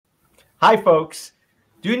Hi, folks.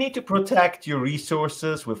 Do you need to protect your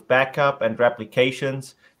resources with backup and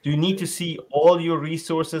replications? Do you need to see all your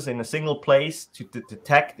resources in a single place to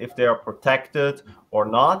detect if they are protected or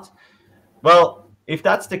not? Well, if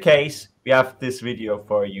that's the case, we have this video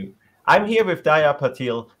for you. I'm here with Daya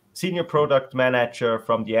Patil, Senior Product Manager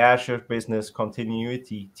from the Azure Business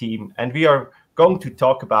Continuity team, and we are going to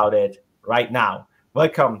talk about it right now.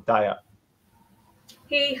 Welcome, Daya.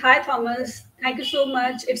 Hey, hi Thomas. Thank you so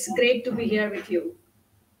much. It's great to be here with you.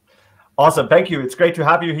 Awesome. Thank you. It's great to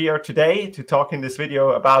have you here today to talk in this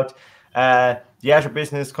video about the Azure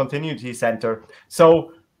Business Continuity Center.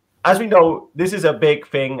 So as we know, this is a big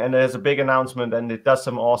thing and there's a big announcement and it does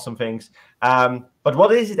some awesome things. But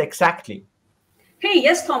what is it exactly? Hey,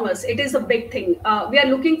 yes, Thomas, it is a big thing. We are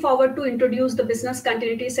looking forward to introduce the Business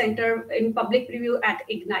Continuity Center in public preview at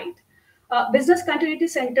Ignite. Business Continuity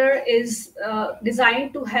Center is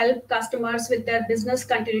designed to help customers with their business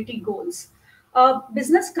continuity goals.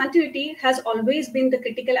 Business continuity has always been the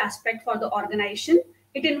critical aspect for the organization.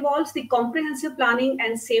 It involves the comprehensive planning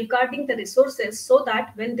and safeguarding the resources so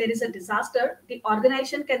that when there is a disaster, the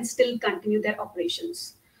organization can still continue their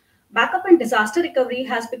operations. Backup and disaster recovery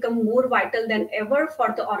has become more vital than ever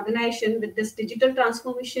for the organization with this digital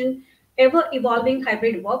transformation, ever evolving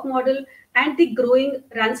hybrid work model, and the growing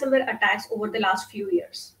ransomware attacks over the last few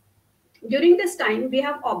years. During this time, we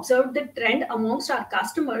have observed the trend amongst our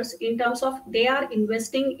customers in terms of they are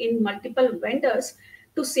investing in multiple vendors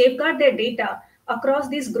to safeguard their data across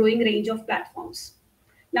this growing range of platforms.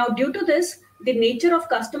 Now, due to this, the nature of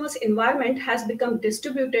customers' environment has become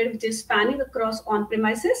distributed, which is spanning across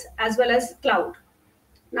on-premises as well as cloud.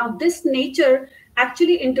 Now, this nature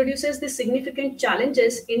actually introduces the significant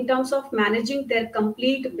challenges in terms of managing their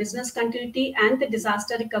complete business continuity and the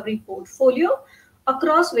disaster recovery portfolio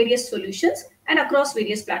across various solutions and across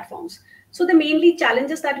various platforms. So the mainly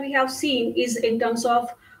challenges that we have seen is in terms of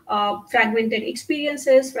fragmented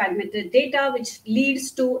experiences, fragmented data, which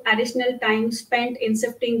leads to additional time spent in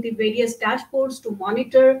sifting the various dashboards to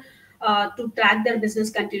monitor, to track their business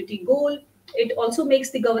continuity goal. It also makes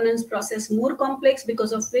the governance process more complex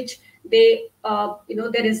because of which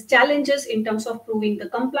there is challenges in terms of proving the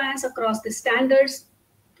compliance across the standards,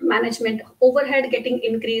 management overhead getting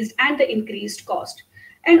increased, and the increased cost.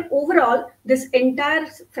 And overall, this entire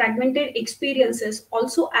fragmented experiences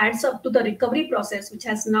also adds up to the recovery process, which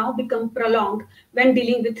has now become prolonged when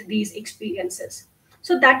dealing with these experiences.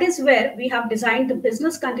 So that is where we have designed the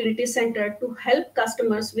Business Continuity Center to help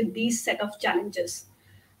customers with these set of challenges.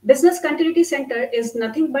 Business Continuity Center is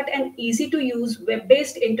nothing but an easy to use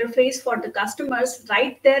web-based interface for the customers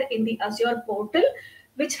right there in the Azure portal,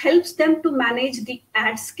 which helps them to manage the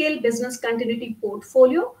at-scale business continuity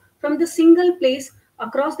portfolio from the single place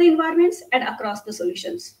across the environments and across the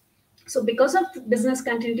solutions. So because of the Business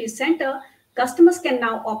Continuity Center, customers can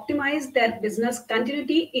now optimize their business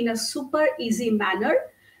continuity in a super easy manner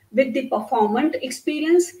with the performant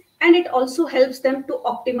experience, and it also helps them to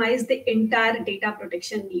optimize the entire data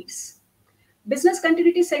protection needs. Business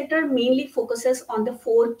Continuity Center mainly focuses on the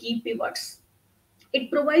four key pivots.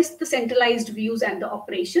 It provides the centralized views and the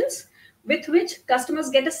operations with which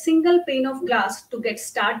customers get a single pane of glass to get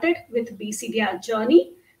started with BCDR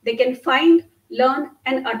journey. They can find, learn,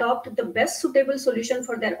 and adopt the best suitable solution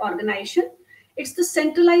for their organization. It's the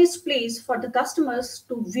centralized place for the customers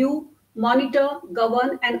to view, monitor,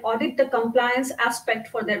 govern, and audit the compliance aspect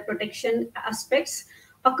for their protection aspects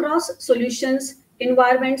across solutions,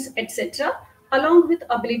 environments, etc., along with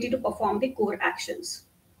ability to perform the core actions.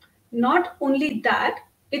 Not only that,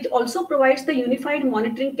 it also provides the unified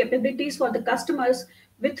monitoring capabilities for the customers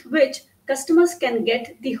with which customers can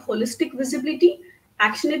get the holistic visibility,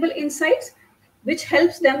 actionable insights, which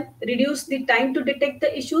helps them reduce the time to detect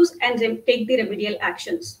the issues and then take the remedial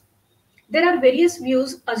actions. There are various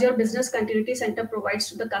views Azure Business Continuity Center provides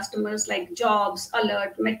to the customers like jobs,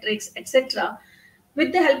 alert, metrics, etc.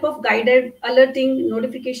 With the help of guided alerting,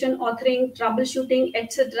 notification authoring, troubleshooting,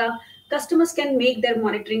 etc., customers can make their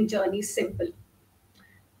monitoring journey simple.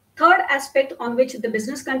 Third aspect on which the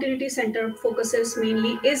Business Continuity Center focuses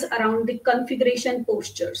mainly is around the configuration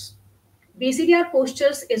postures. BCDR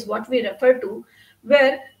postures is what we refer to,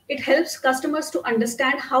 where it helps customers to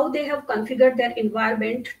understand how they have configured their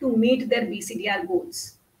environment to meet their BCDR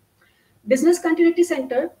goals. Business Continuity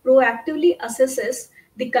Center proactively assesses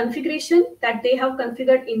the configuration that they have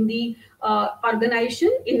configured in the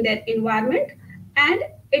organization, in their environment, and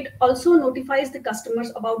it also notifies the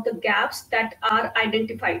customers about the gaps that are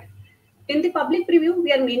identified. In the public preview,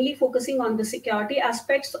 we are mainly focusing on the security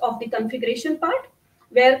aspects of the configuration part,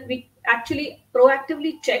 where we actually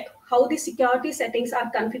proactively check how the security settings are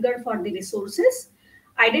configured for the resources.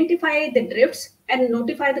 identify the drifts, and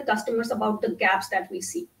notify the customers about the gaps that we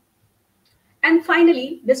see. And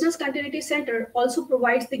finally, Business Continuity Center also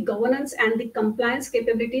provides the governance and the compliance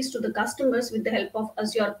capabilities to the customers with the help of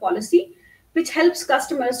Azure Policy, which helps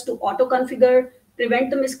customers to auto-configure,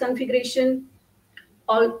 prevent the misconfiguration,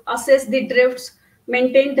 or assess the drifts,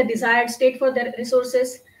 maintain the desired state for their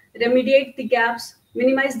resources, remediate the gaps,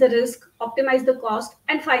 minimize the risk, optimize the cost,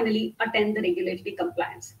 and finally attend the regulatory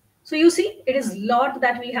compliance. So you see, it is a lot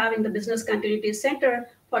that we have in the Business Continuity Center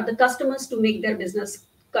for the customers to make their business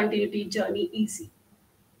continuity journey easy.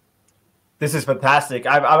 This is fantastic.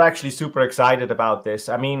 I'm actually super excited about this.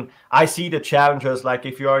 I mean, I see the challenges, like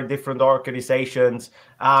if you are in different organizations,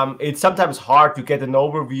 it's sometimes hard to get an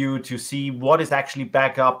overview to see what is actually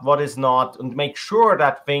backed up, what is not, and make sure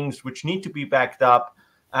that things which need to be backed up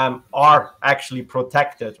are actually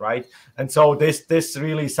protected, right? And so this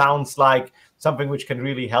really sounds like something which can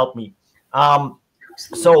really help me.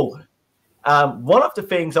 One of the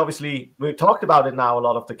things, obviously, we talked about it now, a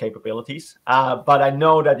lot of the capabilities, but I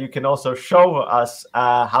know that you can also show us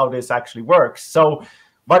how this actually works. So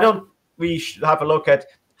why don't we have a look at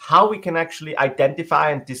how we can actually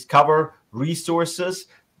identify and discover resources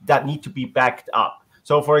that need to be backed up.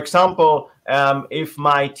 So for example, if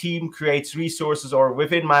my team creates resources, or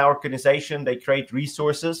within my organization, they create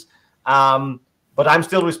resources, but I'm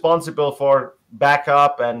still responsible for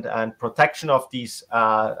backup and protection of these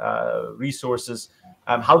resources.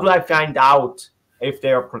 How do I find out if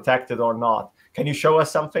they are protected or not? Can you show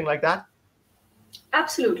us something like that?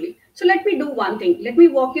 Absolutely. So let me do one thing. Let me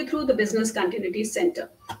walk you through the Business Continuity Center.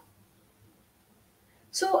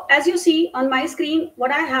 So as you see on my screen,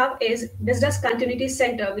 what I have is Business Continuity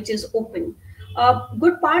Center, which is open.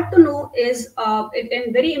 Good part to know is,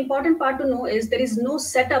 and very important part to know is, there is no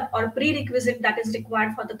setup or prerequisite that is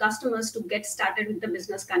required for the customers to get started with the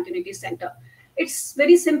Business Continuity Center. It's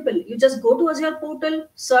very simple. You just go to Azure portal,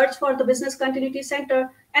 search for the Business Continuity Center,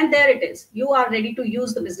 and there it is. You are ready to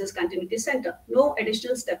use the Business Continuity Center. No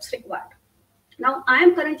additional steps required. Now, I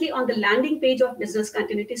am currently on the landing page of Business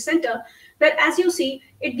Continuity Center, where, as you see,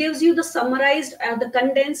 it gives you the summarized, the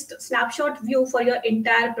condensed snapshot view for your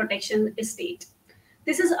entire protection estate.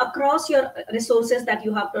 This is across your resources that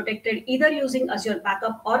you have protected, either using Azure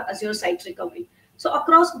Backup or Azure Site Recovery. So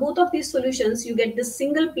across both of these solutions, you get this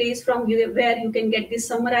single place from where you can get this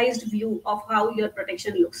summarized view of how your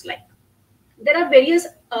protection looks like. There are various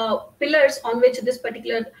pillars on which this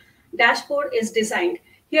particular dashboard is designed.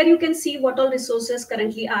 Here you can see what all resources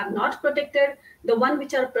currently are not protected, the one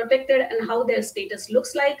which are protected and how their status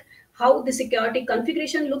looks like, how the security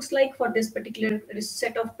configuration looks like for this particular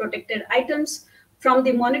set of protected items. From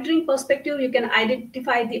the monitoring perspective, you can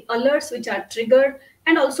identify the alerts which are triggered,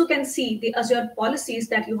 and also can see the Azure policies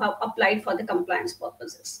that you have applied for the compliance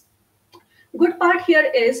purposes. Good part here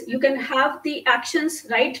is you can have the actions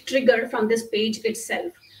right triggered from this page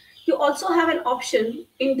itself. You also have an option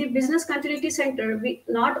in the Business Continuity Center. We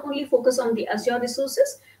not only focus on the Azure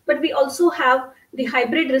resources, but we also have the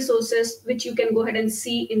hybrid resources, which you can go ahead and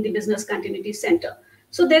see in the Business Continuity Center.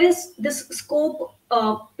 So there is this scope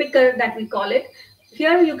picker that we call it.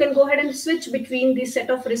 Here you can go ahead and switch between the set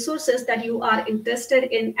of resources that you are interested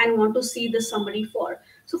in and want to see the summary for.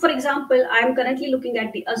 So for example, I am currently looking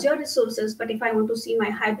at the Azure resources, but if I want to see my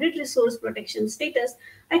hybrid resource protection status,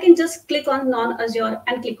 I can just click on non-Azure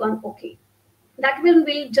and click on OK. That will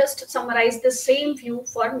just summarize the same view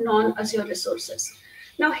for non-Azure resources.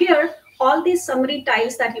 Now here, all these summary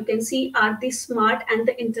tiles that you can see are the smart and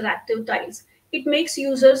the interactive tiles. It makes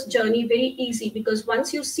users' journey very easy, because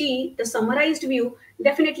once you see the summarized view,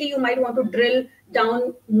 definitely you might want to drill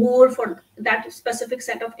down more for that specific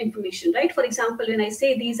set of information, right? For example, when I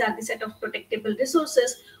say these are the set of protectable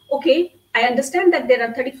resources, okay, I understand that there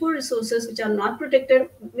are 34 resources which are not protected.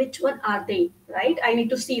 Which one are they, right? I need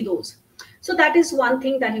to see those. So that is one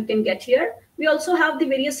thing that you can get here. We also have the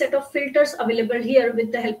various set of filters available here,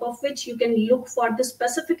 with the help of which you can look for the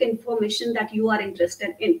specific information that you are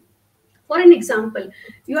interested in. For an example,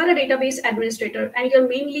 you are a database administrator and your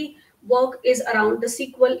mainly work is around the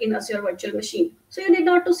SQL in Azure Virtual Machine. So you need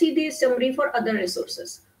not to see the summary for other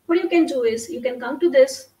resources. What you can do is you can come to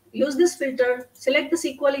this, use this filter, select the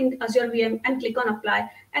SQL in Azure VM and click on apply,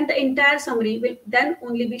 and the entire summary will then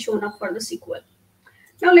only be shown up for the SQL.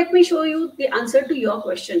 Now let me show you the answer to your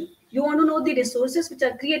question. You want to know the resources which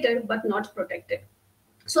are created but not protected.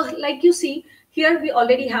 So like you see here, we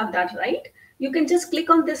already have that, right? You can just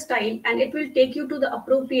click on this tile and it will take you to the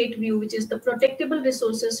appropriate view, which is the protectable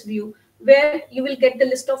resources view, where you will get the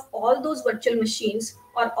list of all those virtual machines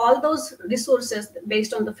or all those resources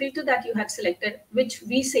based on the filter that you had selected, which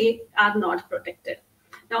we say are not protected.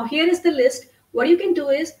 Now here is the list. What you can do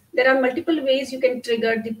is there are multiple ways you can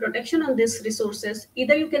trigger the protection on these resources.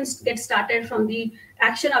 Either you can get started from the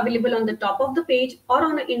action available on the top of the page, or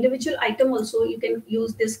on an individual item also you can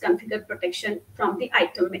use this configure protection from the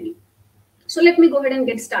item menu. So let me go ahead and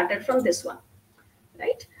get started from this one.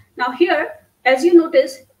 Right now here, as you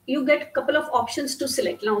notice, you get a couple of options to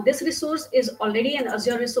select. Now this resource is already an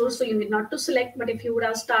Azure resource, so you need not to select, but if you would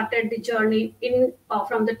have started the journey in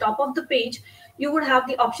from the top of the page, you would have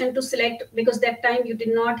the option to select, because that time you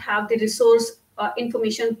did not have the resource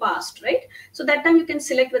information passed, right? So that time you can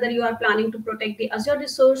select whether you are planning to protect the Azure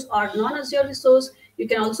resource or non-Azure resource. You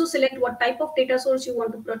can also select what type of data source you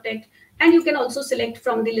want to protect, and you can also select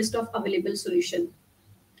from the list of available solution.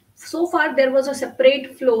 So far, there was a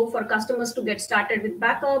separate flow for customers to get started with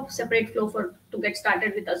backup, separate flow to get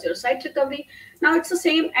started with Azure Site Recovery. Now it's the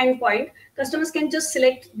same endpoint. Customers can just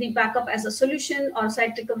select the backup as a solution or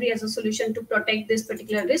Site Recovery as a solution to protect this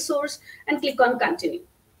particular resource and click on Continue.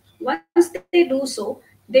 Once they do so,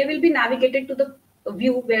 they will be navigated to the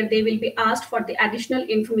view where they will be asked for the additional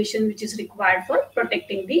information which is required for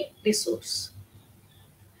protecting the resource.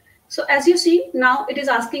 So as you see, now it is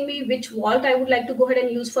asking me which vault I would like to go ahead and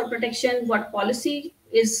use for protection, what policy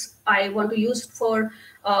is I want to use for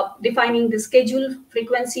defining the schedule,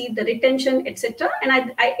 frequency, the retention, etc.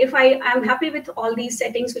 And if I am happy with all these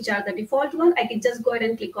settings, which are the default one, I can just go ahead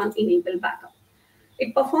and click on Enable Backup.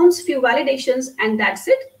 It performs few validations, and that's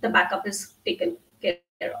it. The backup is taken care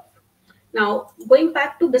of. Now, going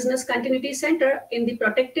back to Business Continuity Center, in the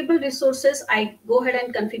protectable resources, I go ahead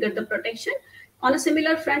and configure the protection. On a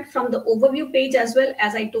similar front, from the overview page as well,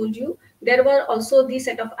 as I told you, there were also the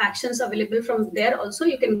set of actions available from there. Also,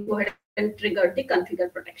 you can go ahead and trigger the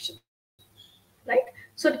configure protection, right?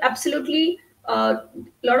 So absolutely a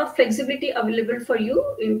lot of flexibility available for you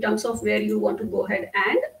in terms of where you want to go ahead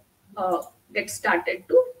and get started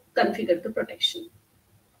to configure the protection.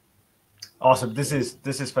 Awesome. This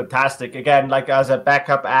is fantastic. Again, like as a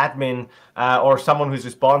backup admin or someone who's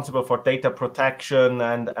responsible for data protection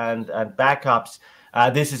and backups,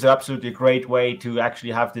 this is absolutely a great way to actually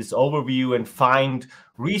have this overview and find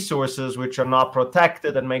resources which are not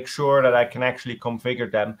protected and make sure that I can actually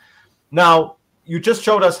configure them. Now, you just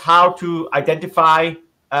showed us how to identify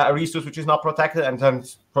a resource which is not protected and then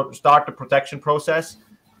start the protection process.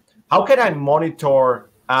 How can I monitor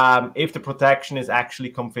if the protection is actually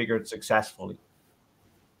configured successfully?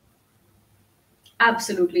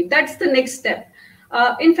 Absolutely. That's the next step.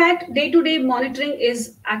 In fact, day-to-day monitoring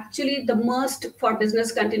is actually the must for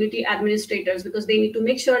business continuity administrators, because they need to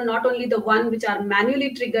make sure not only the one which are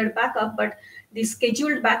manually triggered backup, but the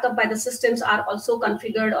scheduled backup by the systems are also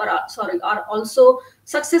configured or are also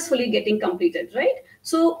successfully getting completed, right?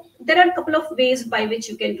 So there are a couple of ways by which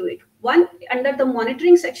you can do it. One, under the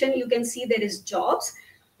monitoring section, you can see there is jobs.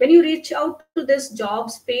 When you reach out to this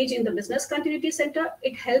jobs page in the Business Continuity Center,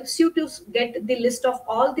 it helps you to get the list of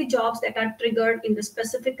all the jobs that are triggered in the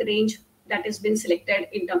specific range that has been selected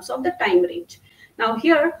in terms of the time range. Now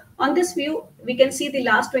here on this view, we can see the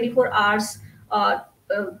last 24 hours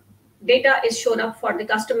data is shown up for the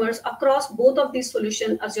customers across both of these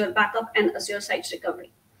solutions, Azure Backup and Azure Site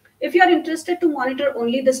Recovery. If you are interested to monitor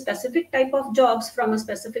only the specific type of jobs from a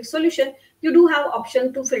specific solution, you do have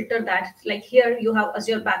option to filter that. Like here, you have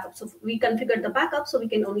Azure Backup. So we configured the backup, so we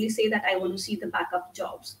can only say that I want to see the backup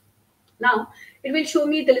jobs. Now, it will show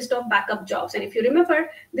me the list of backup jobs. And if you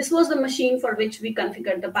remember, this was the machine for which we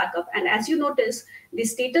configured the backup. And as you notice, the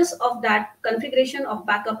status of that configuration of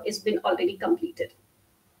backup has been already completed.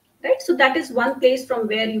 Right? So that is one place from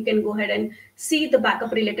where you can go ahead and see the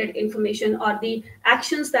backup related information or the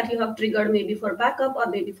actions that you have triggered, maybe for backup or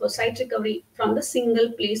maybe for site recovery, from the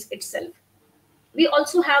single place itself. We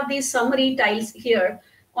also have these summary tiles here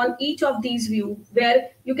on each of these views, where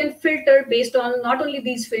you can filter based on not only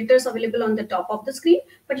these filters available on the top of the screen,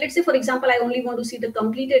 but let's say, for example, I only want to see the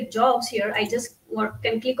completed jobs here. I just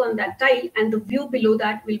can click on that tile, and the view below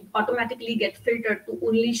that will automatically get filtered to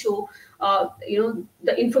only show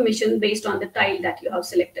the information based on the tile that you have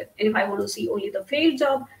selected. And if I want to see only the failed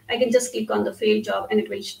job, I can just click on the failed job, and it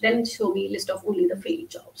will then show me a list of only the failed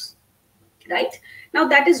jobs. Right? Now,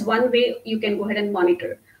 that is one way you can go ahead and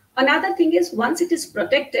monitor. Another thing is, once it is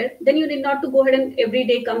protected, then you need not to go ahead and every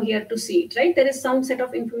day come here to see it, right? There is some set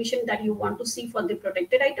of information that you want to see for the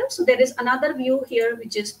protected items. So there is another view here,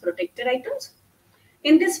 which is protected items.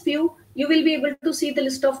 In this view, you will be able to see the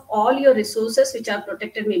list of all your resources which are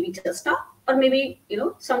protected, maybe just now, or maybe,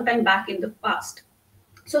 sometime back in the past.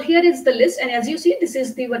 So here is the list. And as you see, this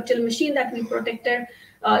is the virtual machine that we protected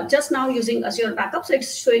just now using Azure Backup. So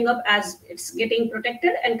it's showing up as it's getting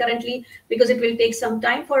protected. And currently, because it will take some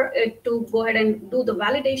time for it to go ahead and do the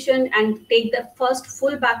validation and take the first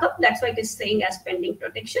full backup, that's why it is saying as pending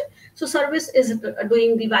protection. So service is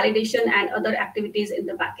doing the validation and other activities in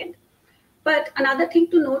the backend. But another thing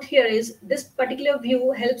to note here is this particular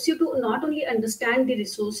view helps you to not only understand the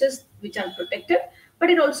resources which are protected, but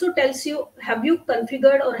it also tells you, have you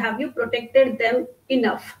configured or have you protected them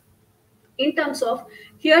enough? In terms of,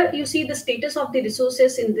 here you see the status of the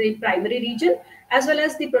resources in the primary region, as well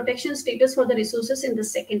as the protection status for the resources in the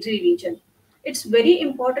secondary region. It's very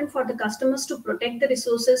important for the customers to protect the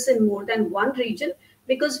resources in more than one region,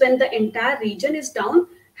 because when the entire region is down,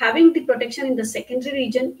 having the protection in the secondary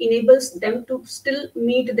region enables them to still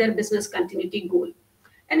meet their business continuity goal.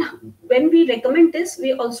 And when we recommend this,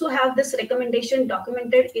 we also have this recommendation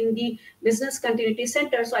documented in the Business Continuity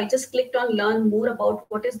Center. So I just clicked on learn more about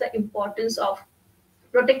what is the importance of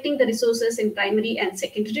protecting the resources in primary and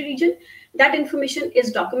secondary region. That information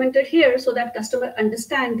is documented here so that customer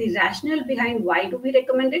understand the rationale behind why do we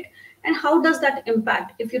recommend it and how does that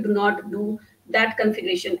impact if you do not do that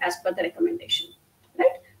configuration as per the recommendation,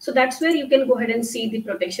 right? So that's where you can go ahead and see the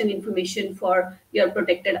protection information for your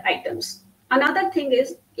protected items. Another thing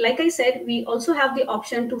is, like I said, we also have the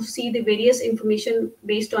option to see the various information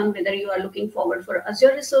based on whether you are looking forward for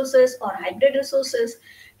Azure resources or hybrid resources.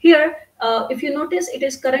 Here, if you notice, it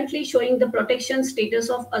is currently showing the protection status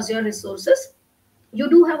of Azure resources. You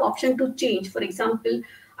do have option to change. For example,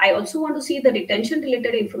 I also want to see the retention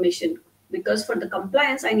related information, because for the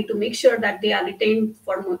compliance, I need to make sure that they are retained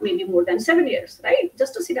for maybe more than 7 years, right?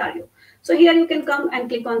 Just a scenario. So here you can come and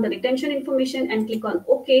click on the retention information and click on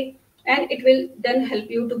OK. And it will then help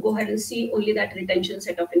you to go ahead and see only that retention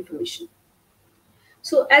set of information.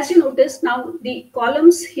 So as you notice, now the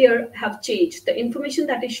columns here have changed. The information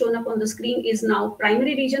that is shown up on the screen is now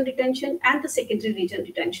primary region retention and the secondary region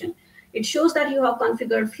retention. It shows that you have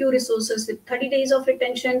configured few resources with 30 days of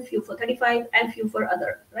retention, few for 35, and few for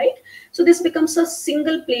other, right? So this becomes a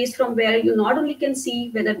single place from where you not only can see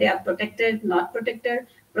whether they are protected, not protected,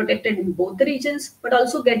 protected in both the regions, but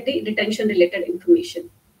also get the retention related information.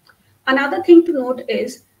 Another thing to note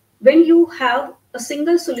is when you have a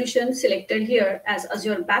single solution selected here as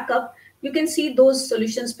Azure Backup, you can see those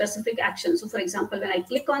solution specific actions. So for example, when I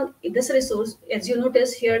click on this resource, as you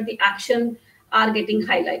notice here, the action are getting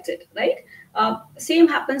highlighted, right? Same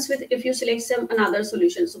happens with if you select some another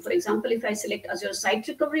solution. So for example, if I select Azure Site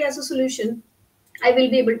Recovery as a solution, I will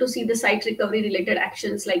be able to see the site recovery related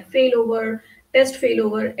actions like failover, test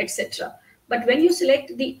failover, etc. But when you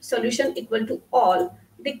select the solution equal to all,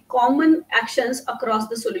 the common actions across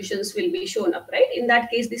the solutions will be shown up, right? In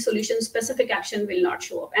that case, the solution specific action will not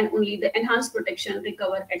show up and only the enhanced protection,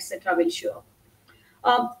 recover, etc. will show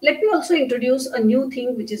up. Let me also introduce a new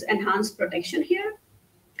thing, which is enhanced protection here.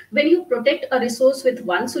 When you protect a resource with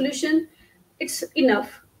one solution, it's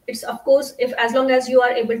enough. It's of course, if as long as you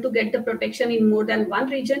are able to get the protection in more than one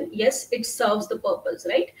region, yes, it serves the purpose,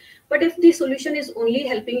 right? But if the solution is only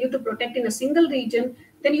helping you to protect in a single region,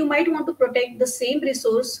 then you might want to protect the same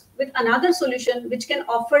resource with another solution which can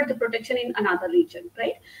offer the protection in another region,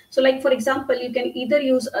 right? So like, for example, you can either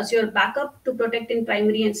use Azure Backup to protect in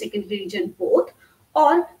primary and secondary region both,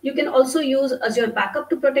 or you can also use Azure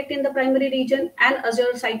Backup to protect in the primary region and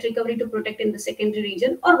Azure Site Recovery to protect in the secondary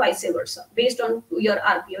region, or vice versa, based on your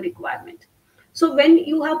RPO requirement. So when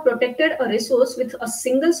you have protected a resource with a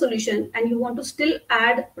single solution and you want to still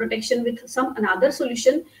add protection with some another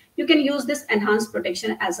solution, you can use this enhanced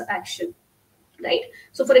protection as an action, right?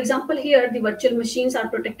 So for example, here the virtual machines are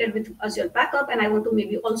protected with Azure Backup and I want to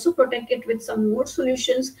maybe also protect it with some more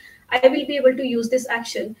solutions. I will be able to use this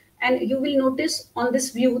action. And you will notice on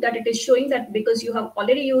this view that it is showing that because you have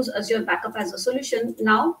already used Azure Backup as a solution,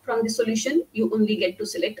 now from the solution, you only get to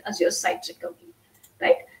select Azure Site Recovery,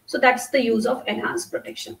 right? So that's the use of enhanced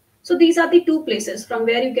protection. So these are the two places from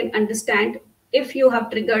where you can understand if you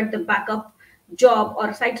have triggered the backup job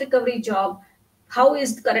or site recovery job, how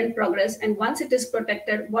is the current progress, and once it is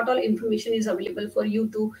protected, what all information is available for you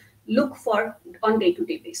to look for on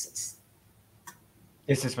day-to-day basis.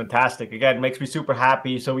 This is fantastic. Again, it makes me super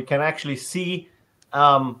happy. So we can actually see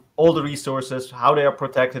all the resources, how they are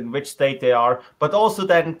protected, in which state they are, but also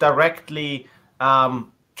then directly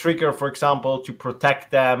trigger, for example, to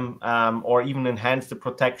protect them or even enhance the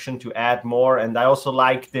protection to add more. And I also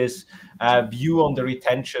like this view on the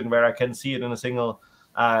retention where I can see it in a single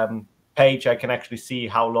page. I can actually see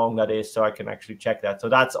how long that is, so I can actually check that. So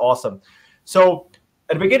that's awesome. So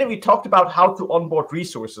at the beginning, we talked about how to onboard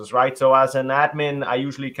resources, right? So as an admin, I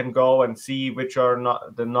usually can go and see which are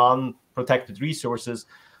not the non-protected resources.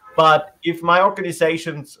 But if my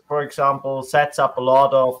organization, for example, sets up a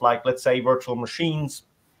lot of, like, let's say, virtual machines,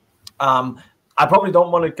 I probably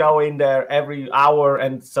don't want to go in there every hour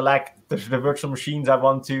and select the virtual machines I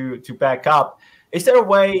want to back up. Is there a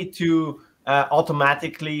way to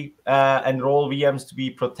automatically enroll VMs to be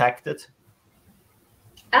protected?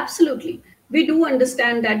 Absolutely. We do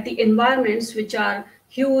understand that the environments which are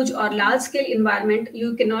huge or large scale environment,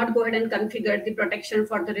 you cannot go ahead and configure the protection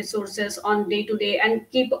for the resources on day to day and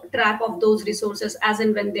keep track of those resources as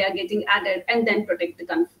and when they are getting added, and then protect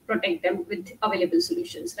them with available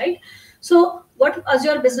solutions, right? So what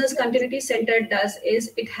Azure Business Continuity Center does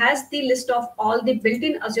is it has the list of all the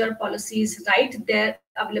built-in Azure policies right there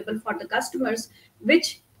available for the customers,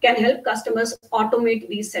 which can help customers automate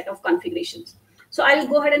these set of configurations. So I'll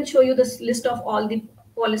go ahead and show you this list of all the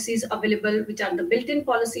policies available, which are the built-in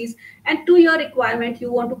policies. And to your requirement,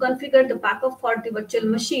 you want to configure the backup for the virtual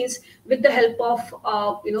machines with the help of,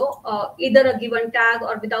 either a given tag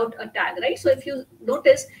or without a tag, right? So if you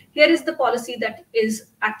notice, here is the policy that is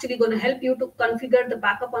actually going to help you to configure the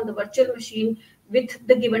backup on the virtual machine with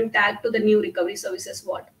the given tag to the new recovery services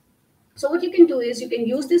vault. So what you can do is you can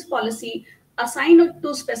use this policy, assign it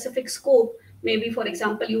to specific scope. Maybe, for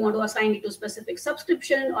example, you want to assign it to specific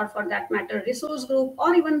subscription, or for that matter, resource group,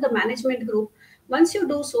 or even the management group. Once you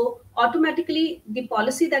do so, automatically the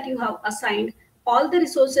policy that you have assigned, all the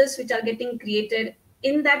resources which are getting created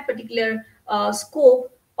in that particular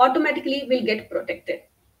scope automatically will get protected,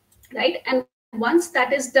 right? And once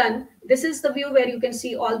that is done, this is the view where you can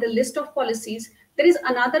see all the list of policies. There is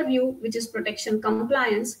another view, which is protection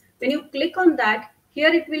compliance. When you click on that,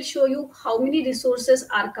 here it will show you how many resources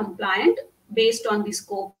are compliant based on the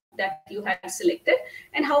scope that you had selected,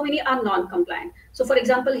 and how many are non-compliant. So for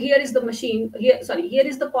example, here is the machine here, sorry, here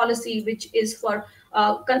is the policy which is for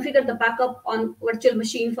configure the backup on virtual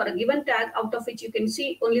machine for a given tag, out of which you can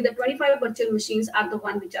see only the 25 virtual machines are the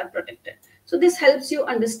one which are protected. So this helps you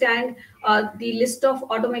understand the list of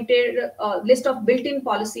automated list of built-in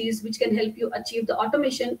policies which can help you achieve the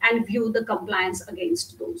automation and view the compliance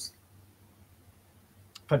against those.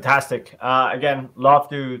 Fantastic. Again, love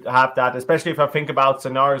to have that, especially if I think about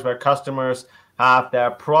scenarios where customers have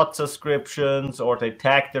their prod subscriptions or they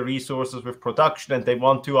tag the resources with production, and they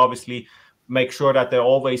want to obviously make sure that they're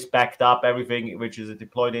always backed up, everything which is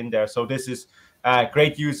deployed in there. So this is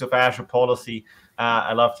great use of Azure policy.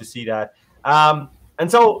 I love to see that. And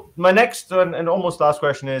so my next and almost last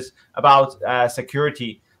question is about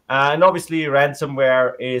security. And obviously,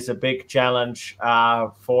 ransomware is a big challenge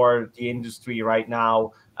for the industry right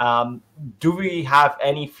now. Do we have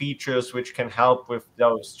any features which can help with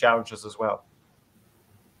those challenges as well?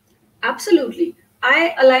 Absolutely.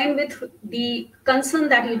 I align with the concern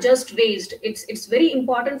that you just raised. It's very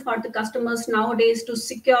important for the customers nowadays to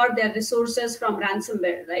secure their resources from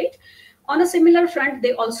ransomware, right? On a similar front,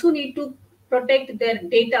 they also need to protect their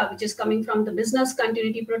data, which is coming from the business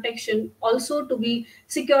continuity protection, also to be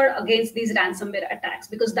secure against these ransomware attacks,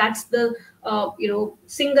 because that's the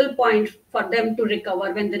single point for them to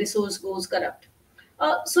recover when the resource goes corrupt.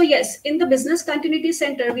 So yes, in the Business Continuity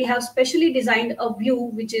Center, we have specially designed a view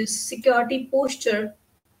which is security posture.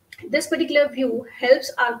 This particular view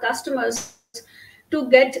helps our customers to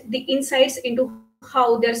get the insights into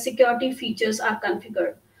how their security features are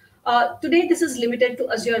configured. Today, this is limited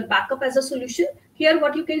to Azure Backup as a solution. Here,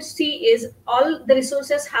 what you can see is all the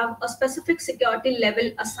resources have a specific security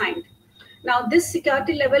level assigned. Now, this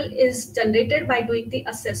security level is generated by doing the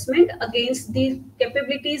assessment against the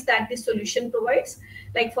capabilities that the solution provides.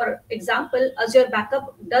 Like, for example, Azure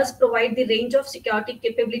Backup does provide the range of security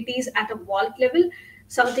capabilities at a vault level,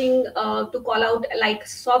 something to call out like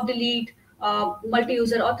soft delete,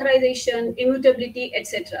 multi-user authorization, immutability,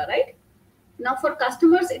 etc., right? Now, for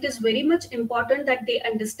customers, it is very much important that they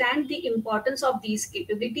understand the importance of these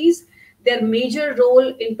capabilities, their major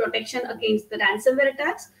role in protection against the ransomware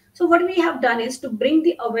attacks. So what we have done is to bring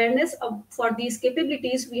the awareness for these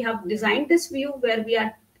capabilities. We have designed this view where we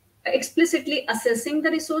are explicitly assessing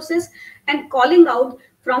the resources and calling out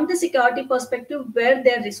from the security perspective where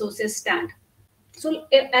their resources stand. So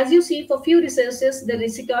as you see, for few resources, the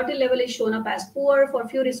security level is shown up as poor. For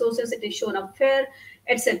few resources, it is shown up fair,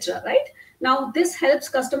 etc. Right? Now, this helps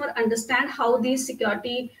customer understand how these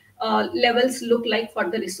security levels look like for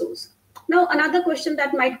the resource. Now, another question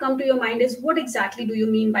that might come to your mind is, what exactly do you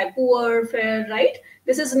mean by poor, fair, right?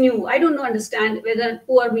 This is new. I don't understand whether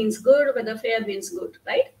poor means good or whether fair means good,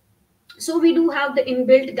 right? So we do have the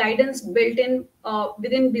inbuilt guidance built in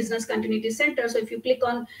within Business Continuity Center. So if you click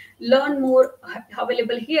on Learn More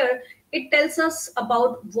available here, it tells us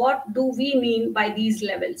about what do we mean by these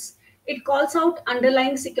levels. it calls out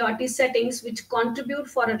underlying security settings which contribute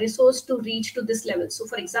for a resource to reach to this level. So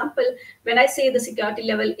for example, when I say the security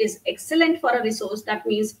level is excellent for a resource, that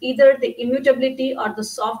means either the immutability or the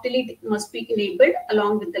soft delete must be enabled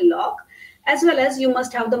along with the lock, as well as you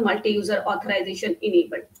must have the multi-user authorization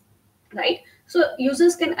enabled, right? So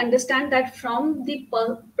users can understand that from the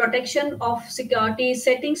protection of security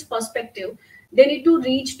settings perspective, they need to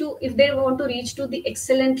reach to, if they want to reach to the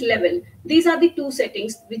excellent level, these are the two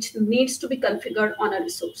settings which needs to be configured on a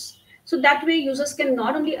resource. So that way users can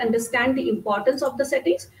not only understand the importance of the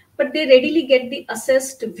settings, but they readily get the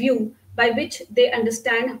assessed view by which they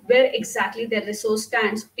understand where exactly their resource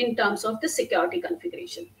stands in terms of the security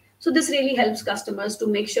configuration. So this really helps customers to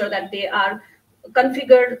make sure that they are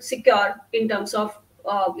configured secure in terms of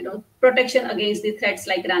protection against the threats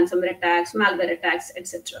like ransomware attacks, malware attacks,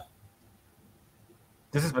 etc.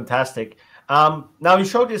 This is fantastic. Now you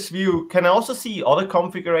showed this view. Can I also see other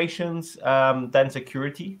configurations than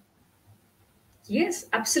security? Yes,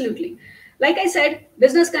 absolutely. Like I said,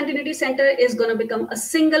 Business Continuity Center is going to become a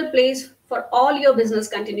single place for all your business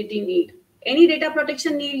continuity need. Any data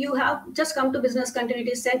protection need you have, just come to Business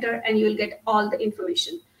Continuity Center and you will get all the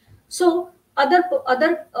information. So other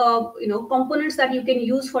components that you can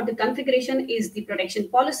use for the configuration is the protection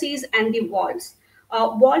policies and the vaults.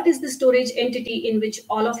 Vault is the storage entity in which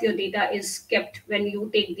all of your data is kept when you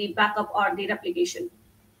take the backup or the replication,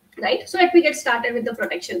 right? So let me get started with the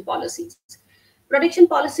protection policies. Protection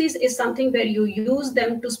policies is something where you use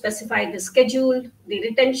them to specify the schedule, the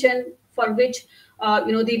retention for which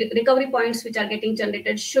the recovery points which are getting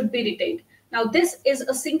generated should be retained. Now, this is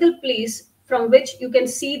a single place from which you can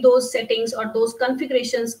see those settings or those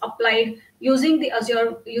configurations applied using the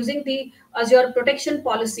Azure protection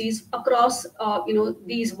policies across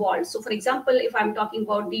these vaults. So, for example, if I'm talking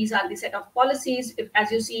about these are the set of policies, if,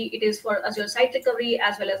 as you see, it is for Azure Site Recovery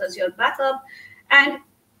as well as Azure Backup, and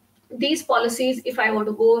these policies, if I want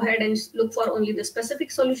to go ahead and look for only the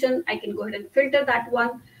specific solution, I can go ahead and filter that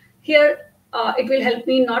one. Here, it will help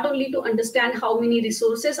me not only to understand how many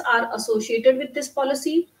resources are associated with this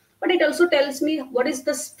policy, but it also tells me what is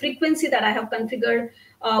the frequency that I have configured,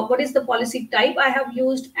 what is the policy type I have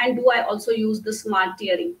used, and do I also use the smart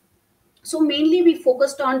tiering. So mainly we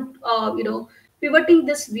focused on, pivoting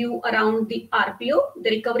this view around the RPO, the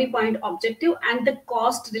recovery point objective, and the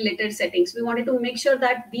cost related settings. We wanted to make sure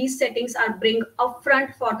that these settings are bring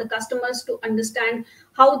upfront for the customers to understand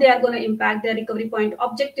how they are going to impact their recovery point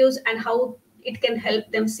objectives and how it can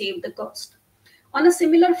help them save the cost. On a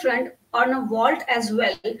similar front, on a vault as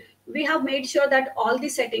well, we have made sure that all the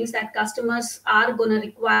settings that customers are going to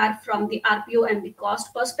require from the RPO and the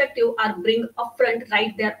cost perspective are bring upfront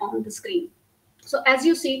right there on the screen. So as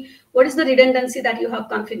you see, what is the redundancy that you have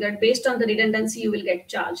configured? Based on the redundancy, you will get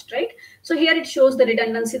charged, right? So here it shows the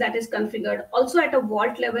redundancy that is configured. Also at a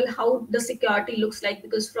vault level, how the security looks like,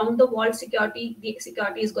 because from the vault security, the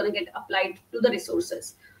security is going to get applied to the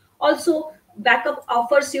resources. Also, backup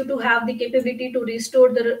offers you to have the capability to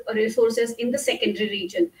restore the resources in the secondary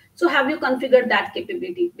region. So have you configured that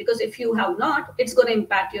capability? Because if you have not, it's going to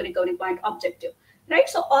impact your recovery point objective, right?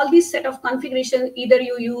 So all these set of configuration, either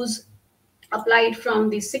you use applied from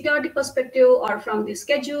the security perspective or from the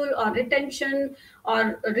schedule or retention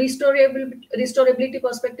or restorability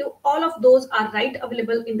perspective, all of those are right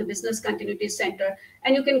available in the Business Continuity Center,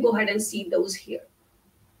 and you can go ahead and see those here.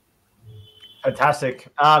 Fantastic.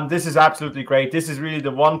 This is absolutely great. This is really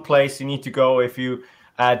the one place you need to go if you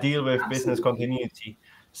deal with business continuity.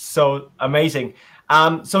 So amazing.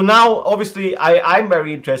 So now, obviously, I'm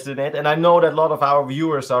very interested in it, and I know that a lot of our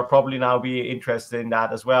viewers are probably now be interested in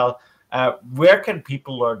that as well. Where can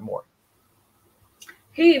people learn more?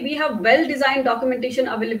 Hey, we have well-designed documentation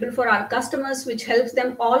available for our customers, which helps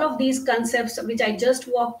them all of these concepts, which I just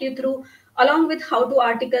walked you through, along with how-to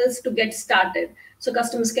articles to get started. So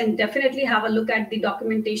customers can definitely have a look at the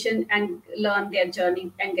documentation and learn their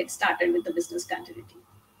journey and get started with the business continuity.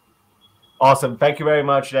 Awesome. Thank you very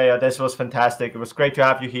much, Leah. This was fantastic. It was great to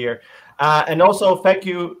have you here. And also thank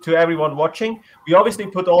you to everyone watching. We obviously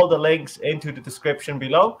put all the links into the description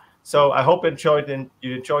below. So I hope you enjoyed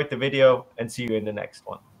the video, and see you in the next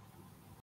one.